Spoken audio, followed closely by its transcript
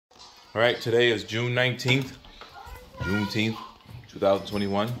All right, today is June 19th, Juneteenth,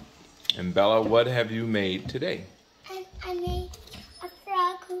 2021. And Bella, what have you made today? I made a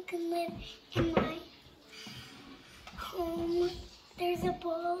frog who can live in my home. There's a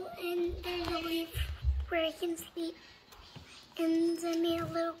bowl and there's a leaf where I can sleep. And I made a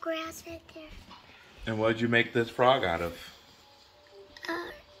little grass right there. And what did you make this frog out of?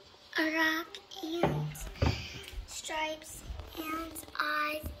 A rock and stripes and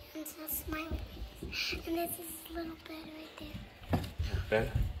eyes and a smiley face. And this is his little bed right there.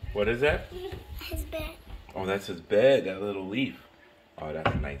 Bed? What is that? His bed. Oh, that's his bed, that little leaf. Oh,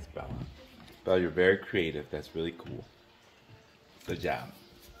 that's nice, Bella. Bella, you're very creative. That's really cool. Good job.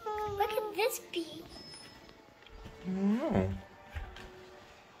 What could this be? Oh.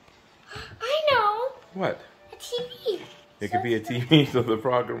 I know. What? A TV. It could be a TV so the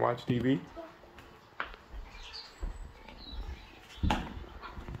frog can watch TV?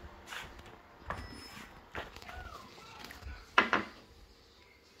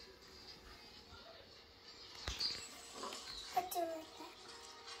 Let's do it like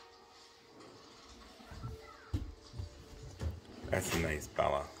that. That's nice,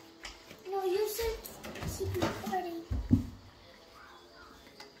 Bella. No, you should keep recording.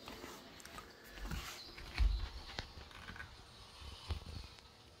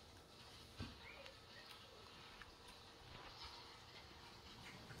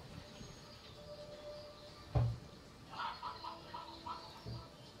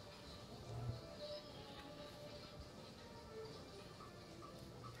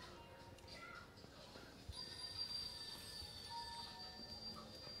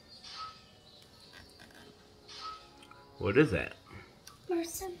 What is that?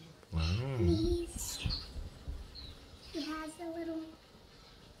 Person. Wow. And he has a little.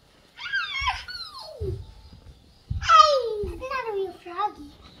 Hey! That's not a real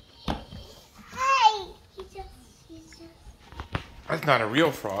froggy. Hey! He's just. That's not a real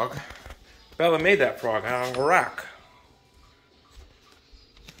frog. Bella made that frog out of a rock.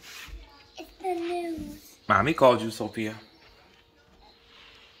 It's the news. Mommy called you, Sophia.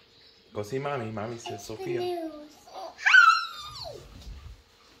 Go see Mommy. Mommy says It's Sophia. the news.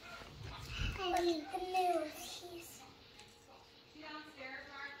 The news. He's.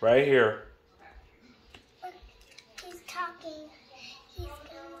 Right here. Look, he's talking. He's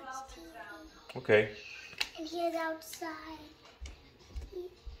gonna watch TV. Okay. And he is outside.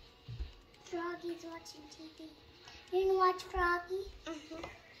 Froggy's watching TV. You gonna watch Froggy? Mm-hmm.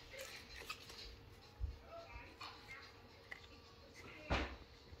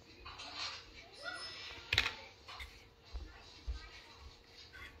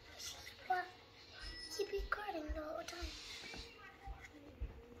 Well, keep recording the whole time.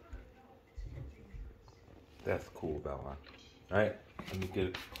 That's cool, Bella. All right. Let me get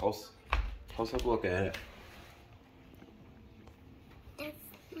a close-up look at it. That's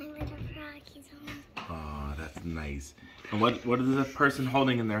my little frog. He's home. Oh, that's nice. And what is the person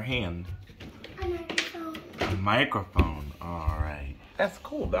holding in their hand? A microphone. A microphone. All right. That's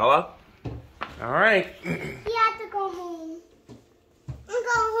cool, Bella. All right.